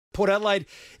Port Adelaide,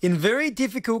 in very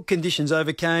difficult conditions,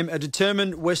 overcame a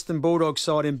determined Western Bulldogs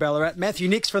side in Ballarat. Matthew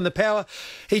Nix from The Power.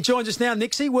 He joins us now.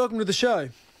 Nixie, welcome to the show.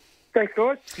 Thanks,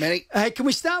 guys. Matty. Hey, can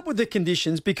we start with the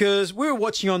conditions? Because we were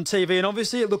watching on TV and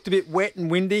obviously it looked a bit wet and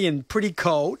windy and pretty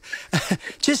cold.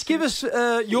 Just give us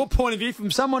your point of view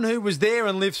from someone who was there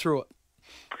and lived through it.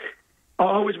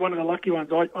 I was one of the lucky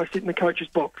ones. I sit in the coach's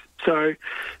box, so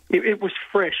it was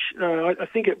fresh. I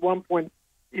think at one point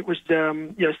it was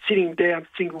sitting down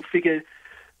single-figure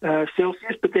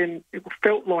Celsius, but then it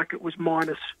felt like it was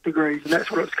minus degrees, and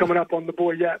that's what it was coming up on the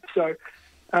boys' app. So,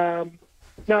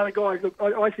 no, the guys, look,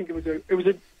 I think it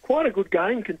was quite a good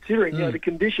game considering the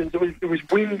conditions. It was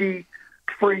windy,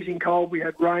 freezing cold. We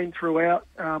had rain throughout.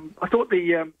 I thought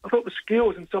the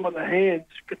skills and some of the hands,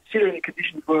 considering the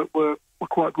conditions, were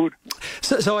quite good.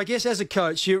 So I guess as a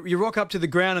coach, you rock up to the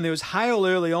ground and there was hail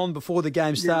early on before the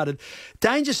game started.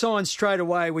 Yeah. Danger signs straight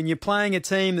away when you're playing a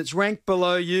team that's ranked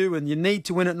below you and you need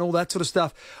to win it and all that sort of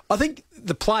stuff. I think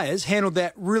the players handled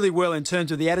that really well in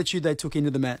terms of the attitude they took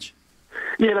into the match.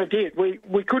 Yeah, they did.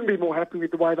 We couldn't be more happy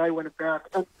with the way they went about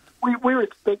it. And we were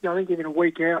expecting, I think even a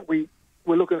week out, we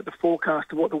were looking at the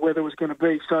forecast of what the weather was going to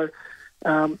be. So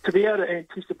to be able to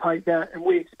anticipate that, and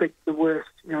we expected the worst.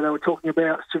 They were talking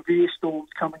about severe storms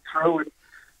coming through, and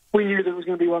we knew that it was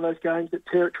going to be one of those games that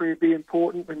territory would be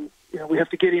important, and we have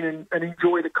to get in and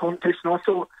enjoy the contest. And I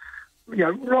thought,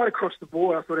 right across the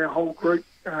board, I thought our whole group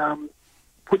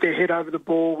put their head over the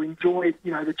ball. We enjoyed,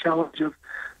 the challenge of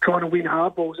trying to win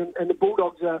hardballs, and the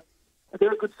Bulldogs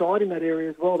they're a good side in that area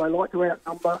as well. They like to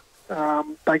outnumber.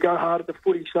 They go hard at the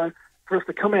footy, so for us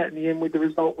to come out in the end with the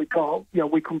result we got,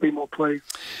 we couldn't be more pleased.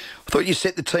 I thought you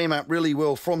set the team up really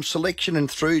well from selection and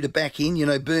through to back in.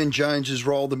 Burn Jones's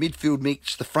role, the midfield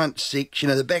mix, the front six,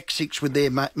 the back six with their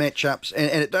matchups,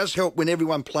 and it does help when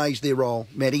everyone plays their role,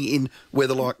 Matty, in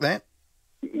weather like that.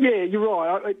 Yeah, you're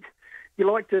right. You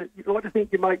like to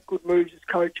think you make good moves as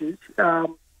coaches,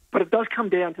 but it does come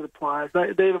down to the players.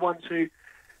 They're the ones who,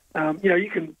 you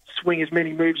can swing as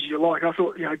many moves as you like. I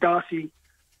thought, Darcy.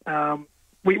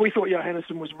 We thought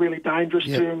Johannesson was really dangerous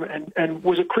to him and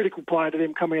was a critical player to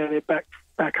them coming out of their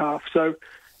back half. So,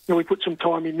 we put some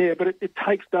time in there. But it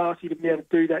takes Darcy to be able to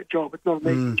do that job. It's not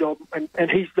an easy job. And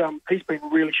he's been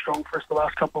really strong for us the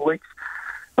last couple of weeks.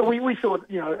 But we thought,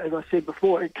 as I said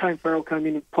before, Kane Farrell came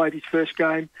in and played his first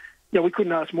game. We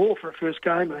couldn't ask more for a first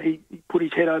game. He put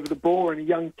his head over the ball, and a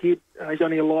young kid, he's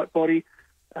only a light body.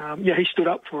 He stood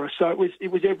up for us. So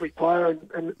it was every player,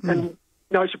 and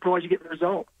no surprise you get the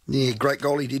result. Yeah, great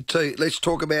goal he did too. Let's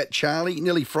talk about Charlie.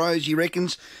 Nearly froze, he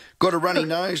reckons. Got a runny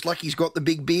nose, like he's got the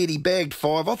big beard. He bagged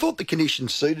 5. I thought the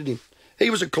conditions suited him. He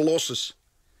was a colossus.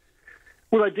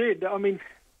 Well, they did. I mean,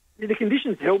 the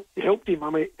conditions helped him. I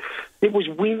mean, it was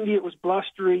windy, it was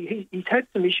blustery. He's had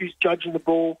some issues judging the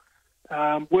ball,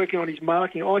 working on his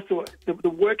marking. I thought the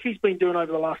work he's been doing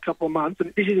over the last couple of months,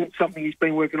 and this isn't something he's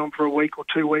been working on for a week or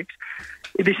 2 weeks,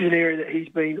 this is an area that he's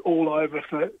been all over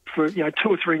for 2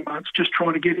 or 3 months, just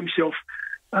trying to get himself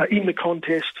in the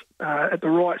contest at the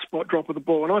right spot drop of the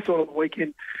ball. And I thought on the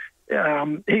weekend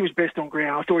he was best on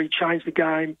ground. I thought he changed the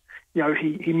game.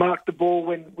 He marked the ball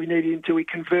when we needed him to. He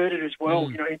converted as well,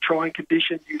 in trying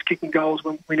conditions. He was kicking goals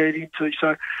when we needed him to.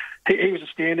 So he was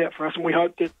a standout for us, and we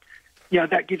hope that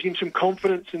that gives him some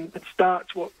confidence and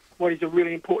starts what is a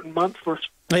really important month for us.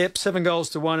 Yep, 7 goals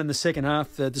to 1 in the second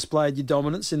half displayed your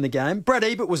dominance in the game. Brad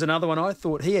Ebert was another one. I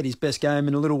thought he had his best game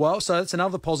in a little while, so that's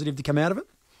another positive to come out of it.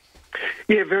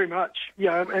 Yeah, very much.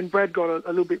 Yeah, and Brad got a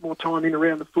little bit more time in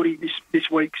around the footy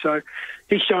this week, so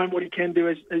he's shown what he can do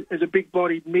as a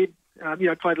big-bodied mid.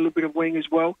 Played a little bit of wing as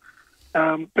well.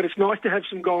 But it's nice to have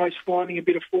some guys finding a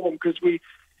bit of form because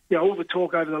all the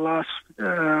talk over the last,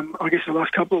 the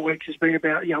last couple of weeks has been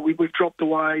about, we've dropped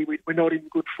away, we're not in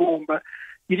good form, but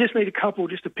you just need a couple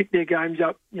just to pick their games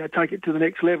up, take it to the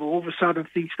next level. All of a sudden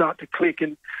things start to click,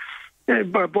 and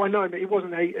by no means, it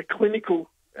wasn't a clinical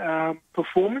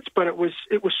performance, but it was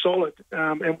solid,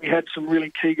 and we had some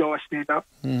really key guys stand up.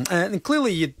 And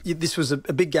clearly this was a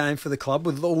big game for the club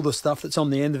with all the stuff that's on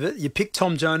the end of it. You picked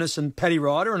Tom Jonas and Paddy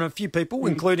Ryder, and a few people,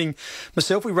 including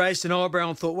myself, we raised an eyebrow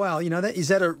and thought, wow, is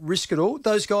that a risk at all?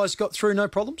 Those guys got through, no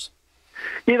problems?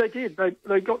 Yeah, they did.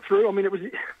 They got through. I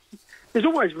mean, there's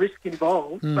always risk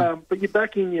involved, but you're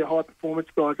backing your high performance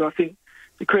guys. I think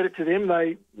the credit to them,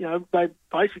 they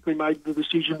basically made the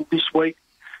decision this week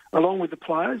along with the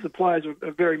players. The players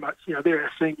are very much, they're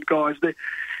our senior guys.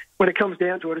 When it comes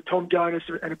down to it, a Tom Jonas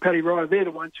and a Paddy Ryder, they're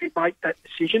the ones who make that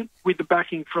decision with the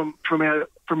backing from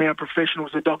our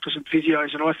professionals, the doctors and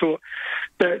physios. And I thought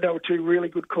they were 2 really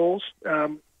good calls.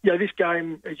 This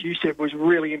game, as you said, was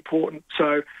really important.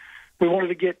 So we wanted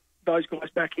to get those guys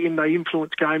back in, they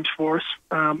influenced games for us,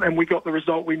 and we got the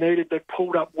result we needed. They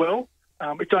pulled up well.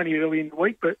 It's only early in the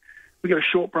week, but we've got a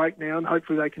short break now, and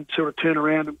hopefully they can sort of turn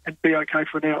around and be okay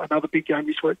for now another big game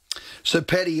this week. So,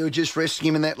 Paddy, you were just resting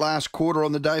him in that last quarter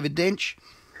on the David Dench?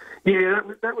 Yeah,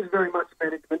 that was very much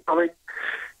management. I mean,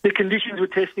 the conditions were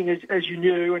testing, as you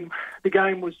knew, and the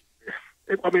game was...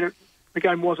 the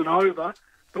game wasn't over,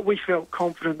 but we felt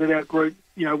confident that our group,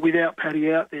 without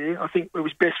Paddy out there, I think it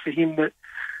was best for him that,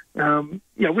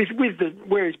 with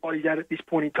where his body's at this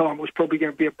point in time, it was probably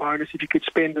going to be a bonus if you could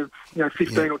spend,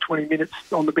 15 or 20 minutes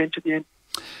on the bench at the end.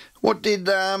 What did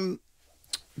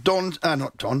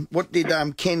what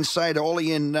did Ken say to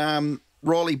Ollie and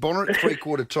Riley Bonner at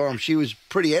three-quarter time? She was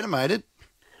pretty animated.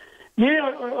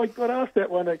 Yeah, I got asked that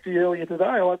one actually earlier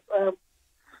today.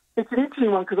 It's an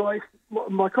interesting one because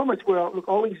my comments were, look,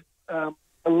 Ollie's a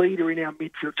leader in our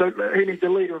midfield, so he's the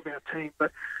leader of our team,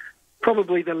 but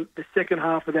probably the second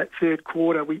half of that third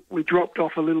quarter, we dropped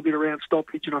off a little bit around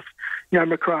stoppage, and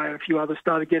McRae and a few others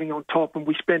started getting on top, and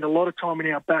we spent a lot of time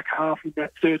in our back half in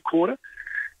that third quarter.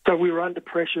 So we were under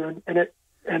pressure, and it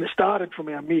started from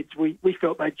our mids. We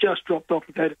felt they just dropped off.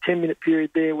 We've had a 10-minute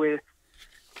period there where,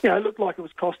 it looked like it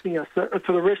was costing us. So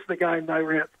for the rest of the game, they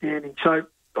were outstanding. So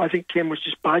I think Ken was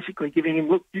just basically giving him,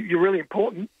 look, you're really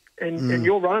important, and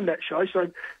you're running that show,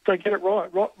 so get it right.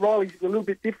 Riley's a little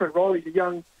bit different. Riley's a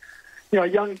young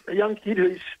kid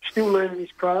who's still learning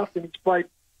his craft, and he's played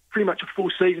pretty much a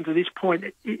full season to this point.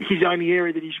 His only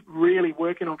area that he's really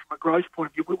working on from a growth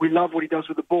point of view, we love what he does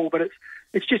with the ball, but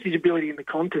it's just his ability in the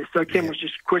contest. So Ken was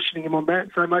just questioning him on that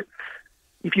and saying, mate,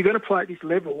 if you're going to play at this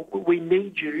level, we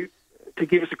need you to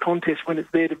give us a contest when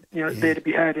it's there to there to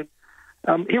be had. And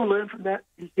he'll learn from that.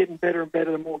 He's getting better and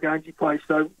better the more games he plays.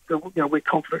 So we're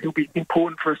confident he'll be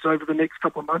important for us over the next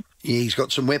couple of months. Yeah, he's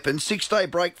got some weapons. 6-day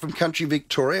break from country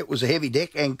Victoria. It was a heavy deck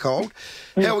and cold.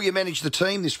 How will you manage the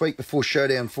team this week before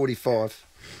Showdown 45?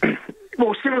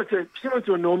 Well, similar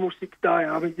to a normal 6-day.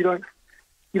 I mean, you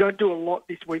don't do a lot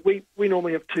this week. We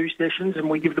normally have 2 sessions,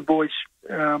 and we give the boys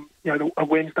a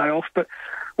Wednesday off. But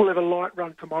we'll have a light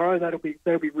run tomorrow. That'll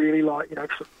be really light.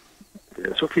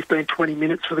 So 15, 20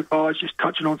 minutes for the guys, just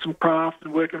touching on some craft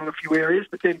and working on a few areas.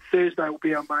 But then Thursday will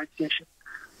be our main session.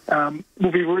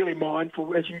 We'll be really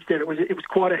mindful, as you said, it was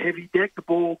quite a heavy deck. The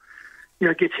ball,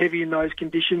 gets heavy in those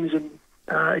conditions, and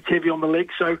it's heavy on the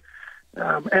legs. So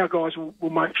our guys will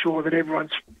make sure that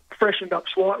everyone's freshened up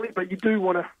slightly, but you do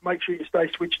want to make sure you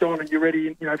stay switched on and you're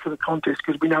ready, for the contest,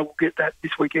 because we know we'll get that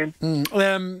this weekend.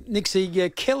 Nixie,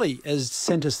 Kelly has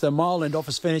sent us the Mile End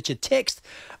Office Furniture text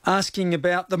asking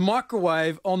about the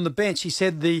microwave on the bench. He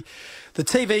said the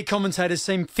TV commentators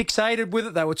seemed fixated with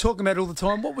it. They were talking about it all the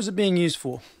time. What was it being used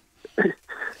for?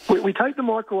 We take the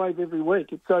microwave every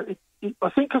week. I think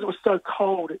because it was so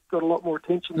cold, it got a lot more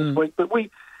attention this week. But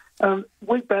wheat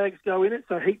bags go in it,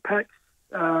 so heat packs.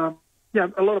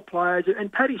 A lot of players,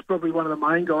 and Paddy's probably one of the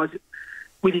main guys.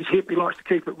 With his hip, he likes to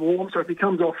keep it warm. So if he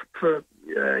comes off for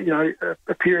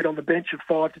a period on the bench of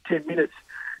 5 to 10 minutes,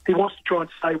 he wants to try and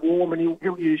stay warm, and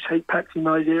he'll use heat packs in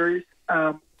those areas.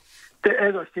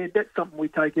 As I said, that's something we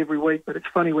take every week, but it's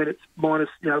funny when it's minus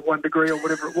 1 degree or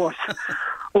whatever it was.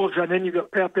 Also, then you've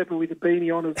got Power Pepper with a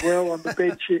beanie on as well on the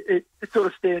bench. It sort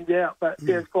of stands out, but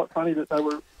it's quite funny that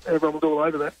everyone was all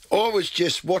over that. I was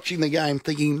just watching the game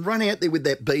thinking, run out there with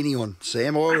that beanie on,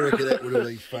 Sam. I reckon that would have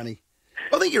been funny.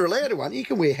 I think you're allowed to one. You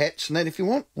can wear hats and that if you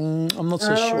want. I'm not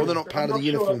so sure. Or they're not part of the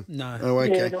uniform. Sure. No. Oh,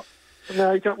 okay.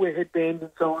 No, you can't wear headbands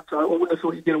and so on, so I would have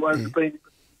thought you'd get away with the beanie.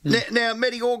 Now,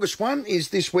 Matty, August 1 is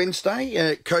this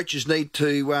Wednesday. Coaches need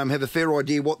to have a fair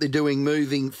idea what they're doing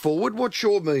moving forward. What's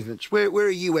your movements? Where are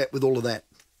you at with all of that?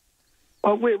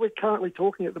 We're currently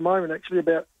talking at the moment, actually,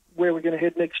 about where we're going to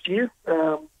head next year.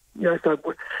 So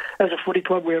as a footy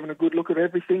club, we're having a good look at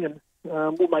everything, and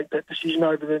we'll make that decision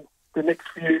over the next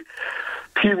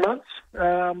few months.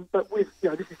 But this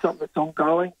is something that's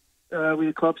ongoing with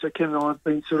the club. So Ken and I have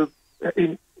been sort of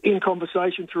in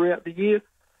conversation throughout the year.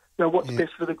 What's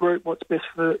best for the group, what's best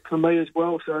for me as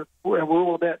well. So we're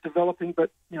all about developing, but,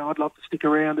 I'd love to stick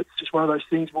around. It's just one of those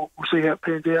things. We'll see how it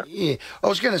pans out. Yeah. I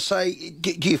was going to say,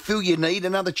 do you feel you need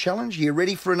another challenge? Are you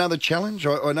ready for another challenge?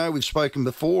 I know we've spoken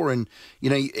before, and,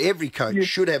 every coach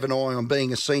should have an eye on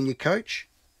being a senior coach.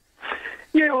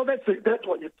 Yeah, well, that's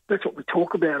what we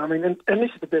talk about. I mean, and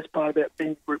this is the best part about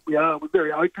being the group we are. We're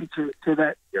very open to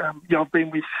that. I've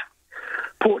been with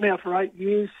Port now for 8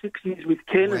 years, 6 years with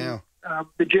Ken. Wow. And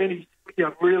the journey,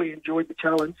 I've really enjoyed the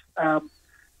challenge.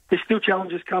 There's still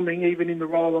challenges coming, even in the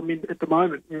role I'm in at the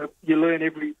moment. You learn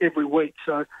every week.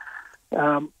 So,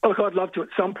 look, I'd love to at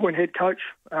some point head coach.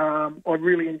 I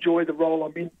really enjoy the role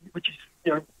I'm in, which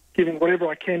is, giving whatever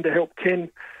I can to help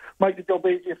Ken make the job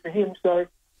easier for him. So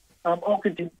I'll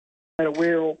continue no matter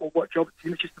where or what job it's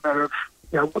in. It's just a matter of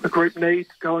what the group needs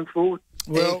going forward.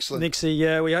 Well, excellent.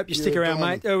 Nixie, we hope you stick around,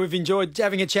 mate. We've enjoyed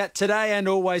having a chat today and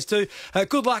always too.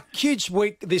 Good luck. Huge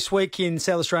week this week in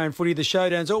South Australian footy. The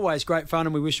Showdown's always great fun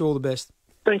and we wish you all the best.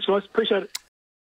 Thanks, guys. Appreciate it.